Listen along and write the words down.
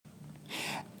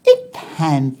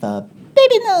time for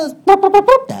baby news.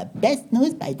 The best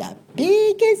news by the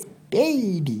biggest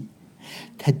baby.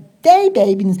 Today,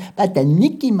 baby news about the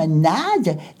Nicki Minaj.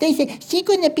 They say she's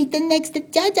gonna be the next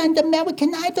judge on the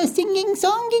American Idol singing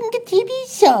song in the TV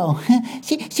show.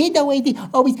 She the lady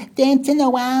always dancing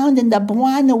around in the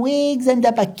blonde wigs and the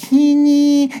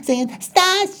bikini, saying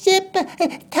 "Starship,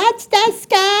 touch the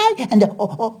sky," and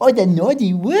all the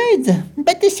naughty words.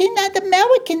 But she's not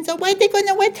American, so why are they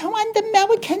gonna let her on the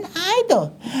American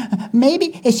Idol?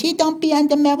 Maybe if she don't be on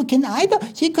the American Idol,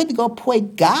 she could go play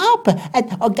golf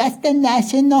at Augusta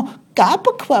National Golf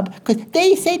Club, because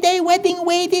they say their wedding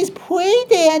ladies play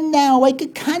there now, like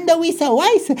Condoleezza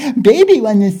Rice. Baby,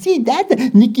 wanna see that?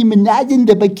 Nicki Minaj in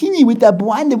the bikini with a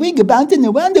blonde wig bouncing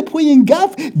around playing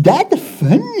golf. That's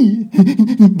funny.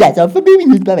 That's all for baby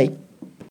news. Bye-bye.